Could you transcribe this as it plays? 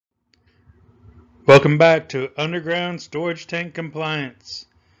Welcome back to Underground Storage Tank Compliance,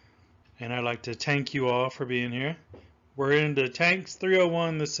 and I'd like to thank you all for being here. We're into Tanks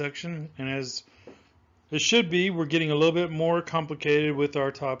 301 this section, and as it should be, we're getting a little bit more complicated with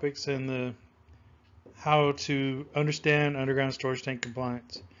our topics and how to understand Underground Storage Tank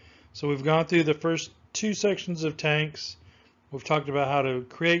Compliance. So we've gone through the first two sections of tanks. We've talked about how to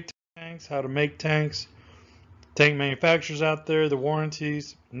create tanks, how to make tanks, tank manufacturers out there, the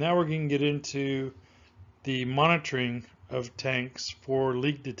warranties. Now we're going to get into the monitoring of tanks for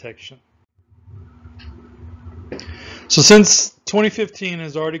leak detection. So since 2015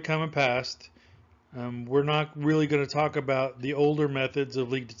 has already come and passed, we're not really going to talk about the older methods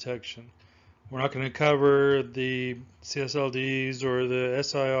of leak detection. We're not going to cover the CSLDs or the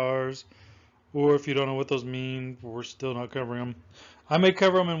SIRs, or if you don't know what those mean, we're still not covering them. I may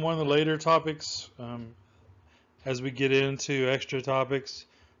cover them in one of the later topics as we get into extra topics,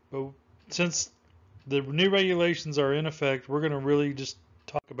 but since the new regulations are in effect, we're going to really just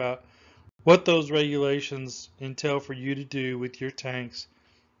talk about what those regulations entail for you to do with your tanks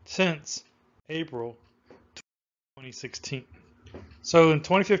since April 2016. So in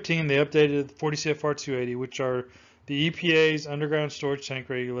 2015, they updated 40 CFR 280, which are the EPA's underground storage tank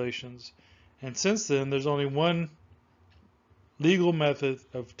regulations. And since then, there's only one legal method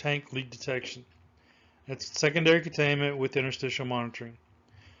of tank leak detection. It's secondary containment with interstitial monitoring.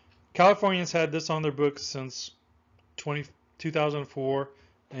 Californians had this on their books since 2004,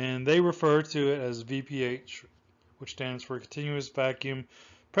 and they refer to it as VPH, which stands for continuous vacuum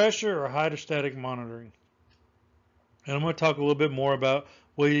pressure or hydrostatic monitoring. And I'm going to talk a little bit more about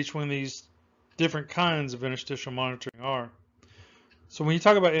what each one of these different kinds of interstitial monitoring are. So when you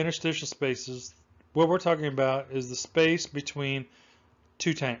talk about interstitial spaces, what we're talking about is the space between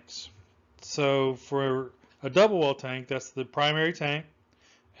two tanks. So for a double wall tank, that's the primary tank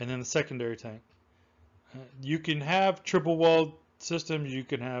and then the secondary tank. You can have triple walled systems, you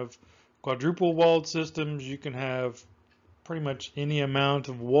can have quadruple walled systems, you can have pretty much any amount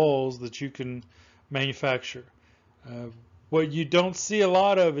of walls that you can manufacture. What you don't see a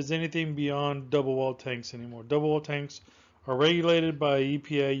lot of is anything beyond double walled tanks anymore. Double walled tanks are regulated by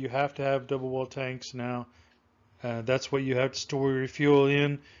EPA. You have to have double walled tanks now. That's what you have to store your fuel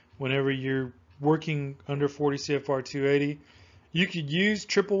in whenever you're working under 40 CFR 280. You could use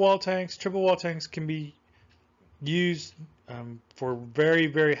triple wall tanks. Triple wall tanks can be used for very,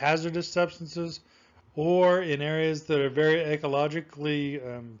 very hazardous substances, or in areas that are very ecologically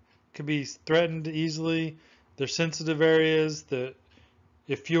could be threatened easily. They're sensitive areas that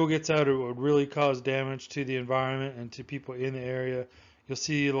if fuel gets out, it would really cause damage to the environment and to people in the area. You'll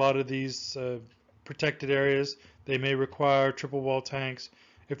see a lot of these protected areas. They may require triple wall tanks.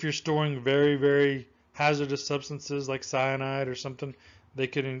 If you're storing very, very hazardous substances like cyanide or something, they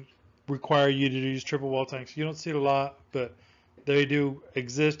can require you to use triple wall tanks. You don't see it a lot, but they do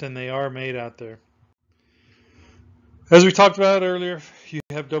exist and they are made out there. As we talked about earlier, you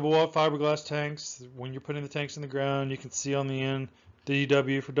have double wall fiberglass tanks. When you're putting the tanks in the ground, you can see on the end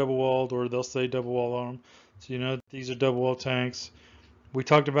DW for double walled, or they'll say double wall on them. So you know these are double wall tanks. We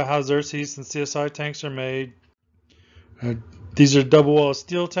talked about how Xerces and CSI tanks are made. These are double wall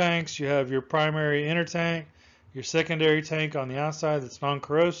steel tanks. You have your primary inner tank, your secondary tank on the outside that's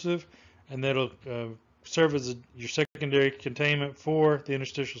non-corrosive, and that'll serve as your secondary containment for the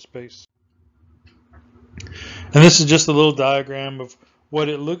interstitial space. And this is just a little diagram of what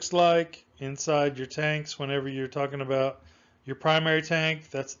it looks like inside your tanks whenever you're talking about your primary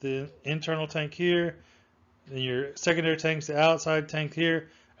tank. That's the internal tank here. Then your secondary tank's the outside tank here.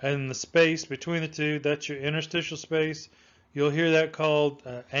 And the space between the two, that's your interstitial space. You'll hear that called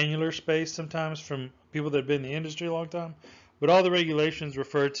annular space sometimes from people that have been in the industry a long time. But all the regulations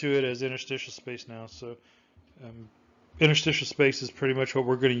refer to it as interstitial space now. So interstitial space is pretty much what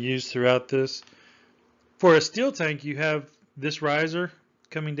we're going to use throughout this. For a steel tank, you have this riser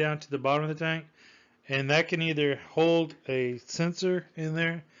coming down to the bottom of the tank, and that can either hold a sensor in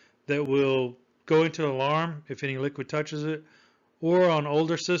there that will go into an alarm if any liquid touches it, or on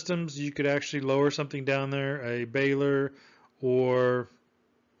older systems, you could actually lower something down there, a baler or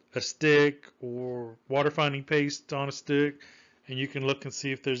a stick or water finding paste on a stick, and you can look and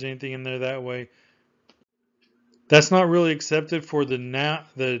see if there's anything in there that way. That's not really accepted for the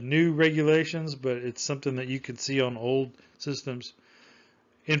new regulations, but it's something that you can see on old systems.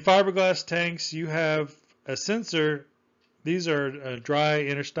 In fiberglass tanks, you have a sensor. These are dry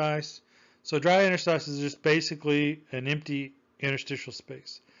interstices. So dry interstices is just basically an empty interstitial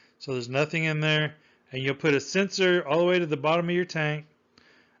space. So there's nothing in there, and you'll put a sensor all the way to the bottom of your tank.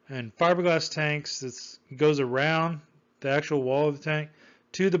 And fiberglass tanks, it goes around the actual wall of the tank.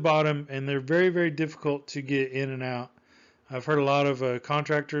 to the bottom, and they're very, very difficult to get in and out. I've heard a lot of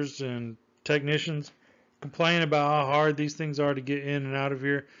contractors and technicians complain about how hard these things are to get in and out of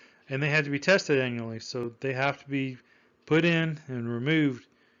here, and they have to be tested annually, so they have to be put in and removed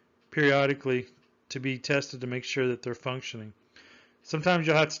periodically to be tested to make sure that they're functioning. Sometimes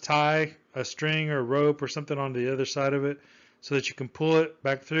you'll have to tie a string or a rope or something on the other side of it so that you can pull it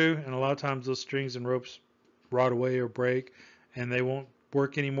back through, and a lot of times those strings and ropes rot away or break and they won't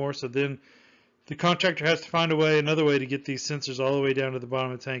work anymore. So then the contractor has to find another way to get these sensors all the way down to the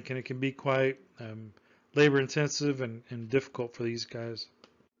bottom of the tank, and it can be quite labor intensive and difficult for these guys.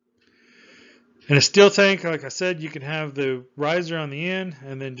 In a steel tank, like I said, you can have the riser on the end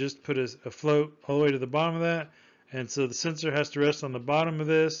and then just put a float all the way to the bottom of that. And so the sensor has to rest on the bottom of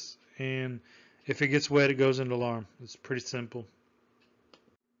this, and if it gets wet, it goes into alarm. It's pretty simple.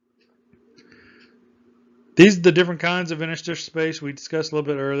 These are the different kinds of interstitial space we discussed a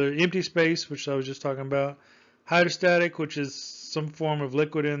little bit earlier. Empty space, which I was just talking about. Hydrostatic, which is some form of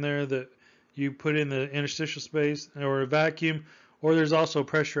liquid in there that you put in the interstitial space, or a vacuum. Or there's also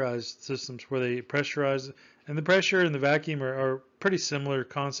pressurized systems where they pressurize, and the pressure and the vacuum are pretty similar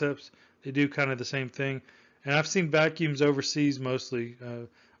concepts. They do kind of the same thing. And I've seen vacuums overseas mostly.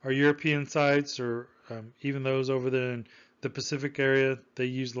 Our European sites, or even those over there in the Pacific area, they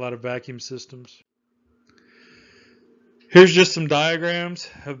use a lot of vacuum systems. Here's just some diagrams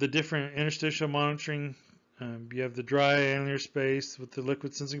of the different interstitial monitoring. You have the dry annular space with the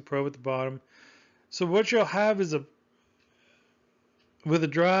liquid sensing probe at the bottom. So what you'll have is with a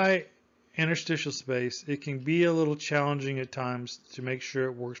dry interstitial space, it can be a little challenging at times to make sure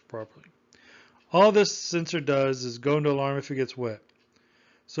it works properly. All this sensor does is go into alarm if it gets wet.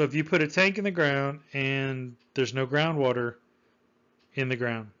 So if you put a tank in the ground and there's no groundwater in the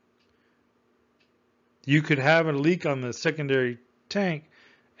ground, you could have a leak on the secondary tank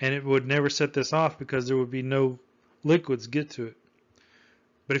and it would never set this off because there would be no liquids get to it.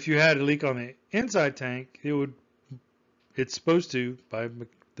 But if you had a leak on the inside tank, it's supposed to, by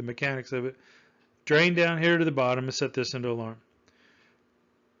the mechanics of it, drain down here to the bottom and set this into alarm.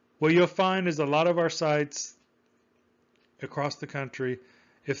 What you'll find is a lot of our sites across the country,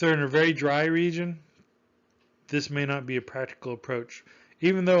 if they're in a very dry region, this may not be a practical approach.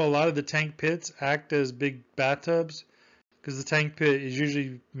 Even though a lot of the tank pits act as big bathtubs, because the tank pit is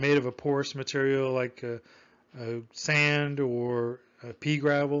usually made of a porous material like sand or pea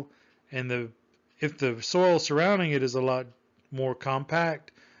gravel, and if the soil surrounding it is a lot more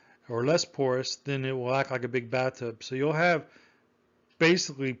compact or less porous, then it will act like a big bathtub. So you'll have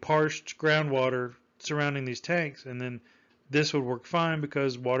basically parched groundwater surrounding these tanks, and then this would work fine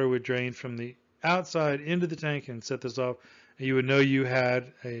because water would drain from the outside into the tank and set this off, and you would know you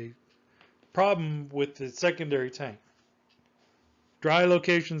had a problem with the secondary tank. Dry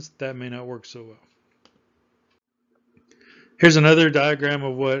locations, that may not work so well. Here's another diagram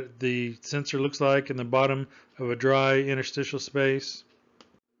of what the sensor looks like in the bottom of a dry interstitial space.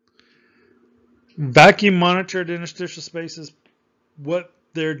 Vacuum monitored interstitial spaces, what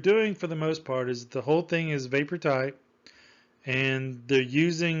they're doing for the most part is the whole thing is vapor tight, and they're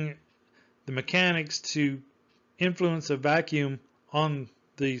using the mechanics to influence a vacuum on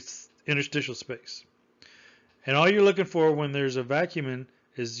the interstitial space. And all you're looking for when there's a vacuum in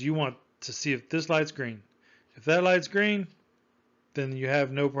is you want to see if this light's green. If that light's green, then you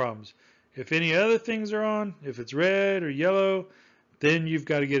have no problems. If any other things are on, if it's red or yellow, then you've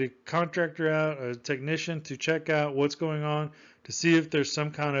got to get a contractor out, a technician, to check out what's going on to see if there's some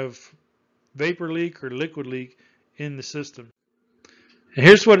kind of vapor leak or liquid leak in the system. And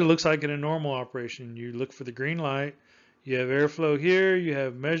here's what it looks like in a normal operation. You look for the green light, you have airflow here, you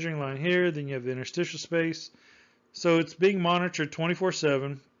have measuring line here, then you have the interstitial space. So it's being monitored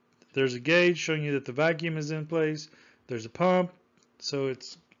 24/7. There's a gauge showing you that the vacuum is in place. There's a pump, so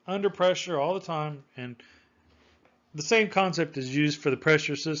it's under pressure all the time, and the same concept is used for the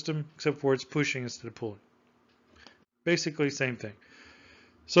pressure system, except for it's pushing instead of pulling. Basically same thing.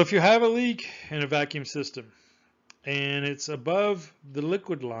 So if you have a leak in a vacuum system and it's above the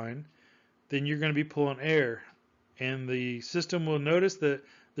liquid line, then you're going to be pulling air, and the system will notice that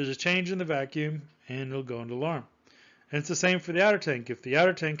there's a change in the vacuum and it'll go into alarm. And it's the same for the outer tank. If the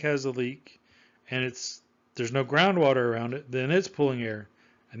outer tank has a leak and there's no groundwater around it, then it's pulling air,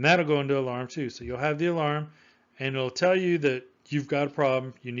 and that'll go into alarm too. So you'll have the alarm, and it'll tell you that you've got a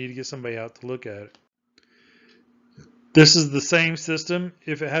problem. You need to get somebody out to look at it. This is the same system.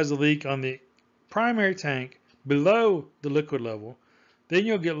 If it has a leak on the primary tank below the liquid level, then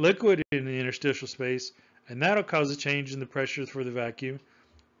you'll get liquid in the interstitial space, and that'll cause a change in the pressure for the vacuum,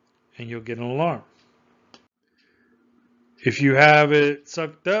 and you'll get an alarm. If you have it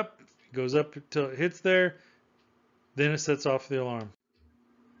sucked up, it goes up until it hits there, then it sets off the alarm.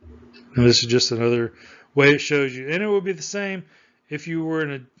 And this is just another way it shows you. And it would be the same if you were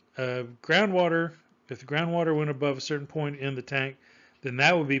in a groundwater. If the groundwater went above a certain point in the tank, then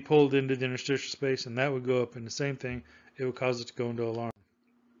that would be pulled into the interstitial space, and that would go up. And the same thing, it would cause it to go into alarm.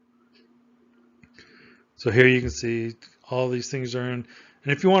 So here you can see all these things are in.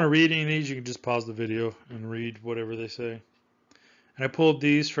 And if you want to read any of these, you can just pause the video and read whatever they say. And I pulled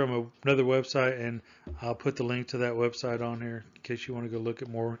these from another website, and I'll put the link to that website on here in case you want to go look at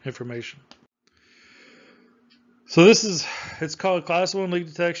more information. So it's called Class 1 leak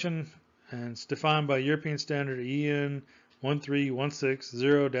detection, and it's defined by European Standard EN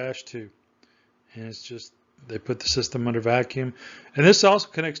 13160-2. And it's just, they put the system under vacuum. And this also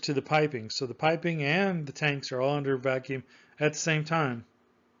connects to the piping. So the piping and the tanks are all under vacuum at the same time.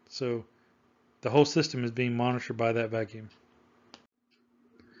 So the whole system is being monitored by that vacuum.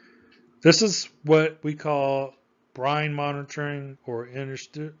 This is what we call brine monitoring or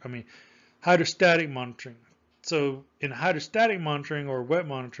hydrostatic monitoring. So in hydrostatic monitoring or wet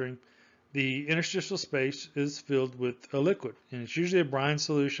monitoring, the interstitial space is filled with a liquid, and it's usually a brine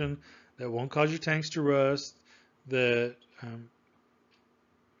solution that won't cause your tanks to rust, that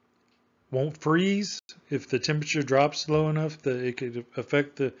won't freeze if the temperature drops low enough that it could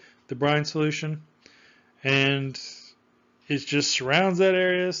affect the brine solution. And it just surrounds that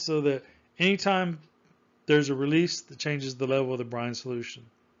area so that anytime there's a release that changes the level of the brine solution.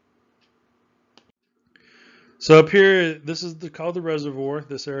 So up here, this is called the reservoir,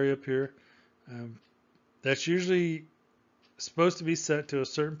 this area up here. That's usually supposed to be set to a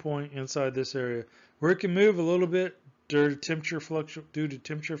certain point inside this area where it can move a little bit due to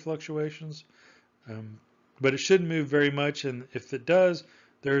temperature fluctuations, but it shouldn't move very much. And if it does,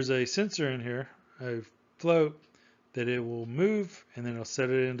 there's a sensor in here, a float, that it will move, and then it'll set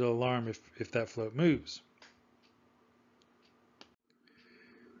it into alarm if that float moves.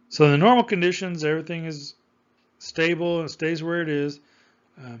 So in the normal conditions, everything is stable and stays where it is.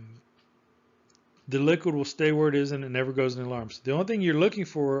 The liquid will stay where it is and it never goes in alarms. The only thing you're looking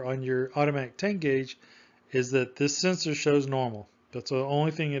for on your automatic tank gauge is that this sensor shows normal. That's the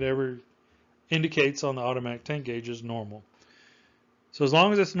only thing it ever indicates on the automatic tank gauge is normal. So as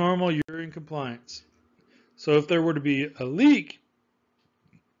long as it's normal, you're in compliance. So if there were to be a leak,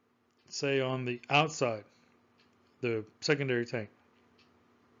 say on the outside, the secondary tank,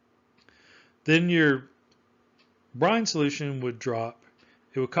 then your brine solution would drop.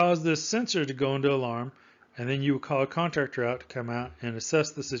 It would cause this sensor to go into alarm, and then you would call a contractor out to come out and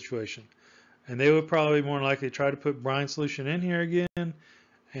assess the situation. And they would probably more likely try to put brine solution in here again,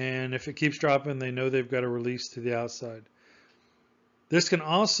 and if it keeps dropping, they know they've got to release to the outside. This can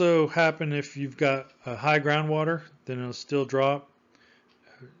also happen if you've got a high groundwater, then it'll still drop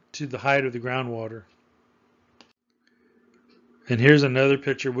to the height of the groundwater. And here's another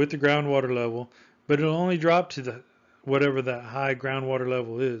picture with the groundwater level, but it'll only drop to whatever that high groundwater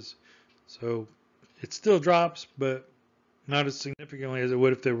level is. So it still drops, but not as significantly as it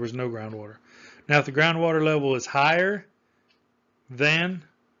would if there was no groundwater. Now, if the groundwater level is higher than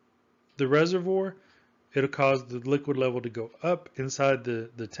the reservoir, it'll cause the liquid level to go up inside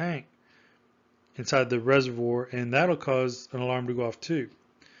the tank, inside the reservoir, and that'll cause an alarm to go off too.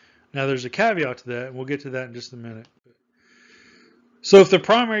 Now, there's a caveat to that, and we'll get to that in just a minute. So if the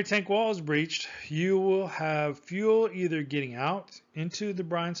primary tank wall is breached, you will have fuel either getting out into the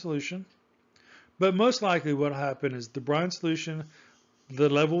brine solution, but most likely what will happen is the brine solution, the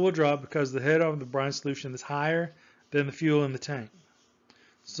level will drop because the head of the brine solution is higher than the fuel in the tank.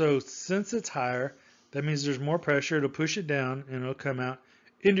 So since it's higher, that means there's more pressure, it'll push it down and it'll come out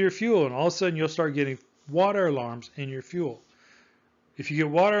into your fuel, and all of a sudden you'll start getting water alarms in your fuel. If you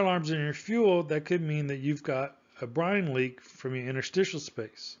get water alarms in your fuel, that could mean that you've got a brine leak from your interstitial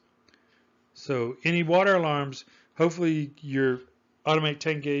space. So any water alarms, hopefully your automatic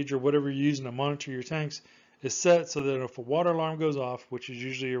tank gauge or whatever you're using to monitor your tanks is set so that if a water alarm goes off, which is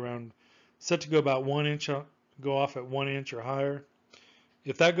usually around set to go about 1 inch, go off at 1 inch or higher,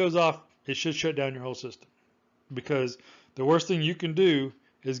 if that goes off, it should shut down your whole system, because the worst thing you can do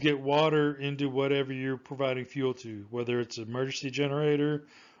is get water into whatever you're providing fuel to, whether it's an emergency generator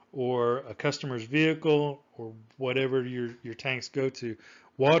or a customer's vehicle or whatever your tanks go to.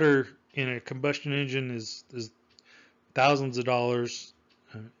 Water in a combustion engine is thousands of dollars,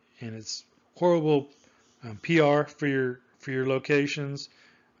 and it's horrible PR for your locations.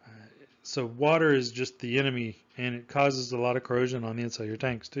 So water is just the enemy, and it causes a lot of corrosion on the inside of your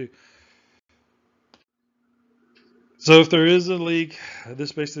tanks too. So if there is a leak,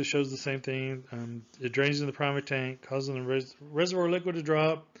 this basically shows the same thing. It drains in the primary tank, causing the reservoir liquid to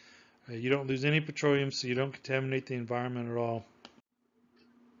drop. You don't lose any petroleum, so you don't contaminate the environment at all.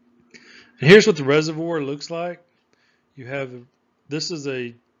 And here's what the reservoir looks like. You have, this is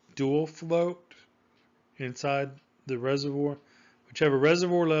a dual float inside the reservoir, which have a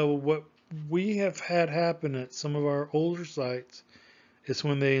reservoir level. What we have had happen at some of our older sites is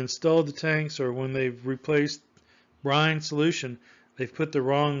when they installed the tanks or when they've replaced brine solution, they've put the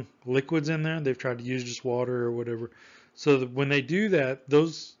wrong liquids in there. They've tried to use just water or whatever. So that when they do that,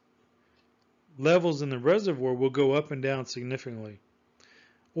 those levels in the reservoir will go up and down significantly.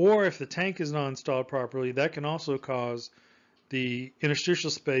 Or if the tank is not installed properly, that can also cause the interstitial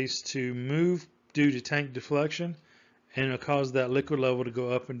space to move due to tank deflection, and it'll cause that liquid level to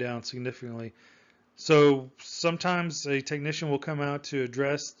go up and down significantly. So sometimes a technician will come out to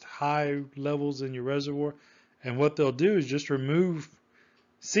address high levels in your reservoir, and what they'll do is just remove,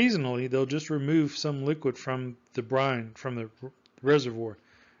 seasonally, they'll just remove some liquid from the brine, from the reservoir,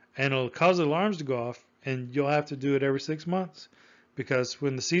 and it'll cause the alarms to go off, and you'll have to do it every 6 months, because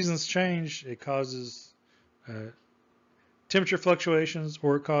when the seasons change, it causes temperature fluctuations,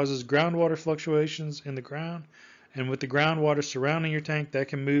 or it causes groundwater fluctuations in the ground, and with the groundwater surrounding your tank, that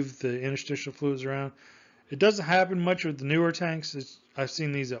can move the interstitial fluids around. It doesn't happen much with the newer tanks. I've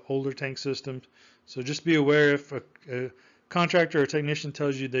seen these at older tank systems, so just be aware if a contractor or technician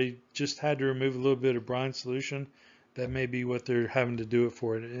tells you they just had to remove a little bit of brine solution, that may be what they're having to do it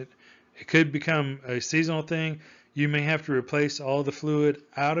for. It could become a seasonal thing. You may have to replace all the fluid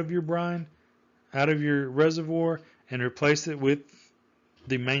out of your brine, out of your reservoir, and replace it with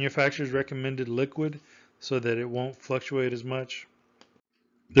the manufacturer's recommended liquid so that it won't fluctuate as much.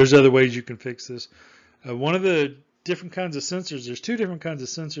 There's other ways you can fix this. One of the different kinds of sensors, there's two different kinds of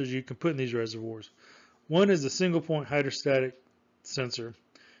sensors you can put in these reservoirs. One is a single point hydrostatic sensor,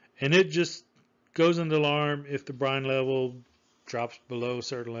 and it just goes into alarm if the brine level drops below a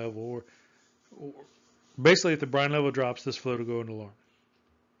certain level, or basically if the brine level drops, this float will go into alarm.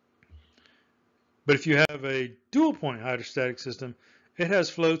 But if you have a dual point hydrostatic system, it has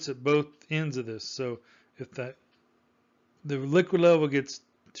floats at both ends of this. So if the liquid level gets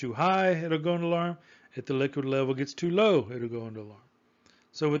too high, it'll go into alarm. If the liquid level gets too low, it'll go into alarm.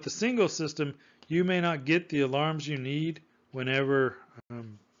 So with the single system, you may not get the alarms you need whenever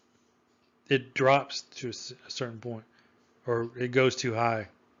it drops to a certain point, or it goes too high.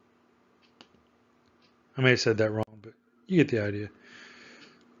 I may have said that wrong, but you get the idea.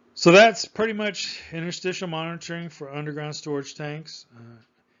 So that's pretty much interstitial monitoring for underground storage tanks.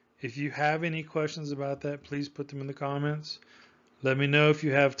 If you have any questions about that, please put them in the comments. Let me know if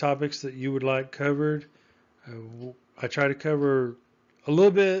you have topics that you would like covered. I try to cover a little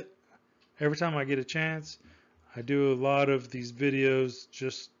bit every time I get a chance. I do a lot of these videos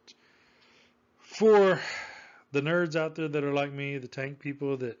just for the nerds out there that are like me, the tank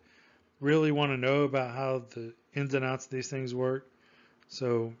people that really want to know about how the ins and outs of these things work.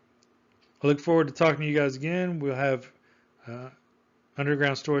 So I look forward to talking to you guys again. We'll have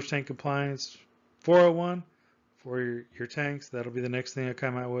underground storage tank compliance 401 for your tanks. That'll be the next thing I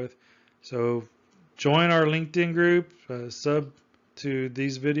come out with. So join our LinkedIn group, sub to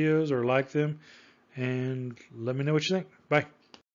these videos or like them, and let me know what you think. Bye.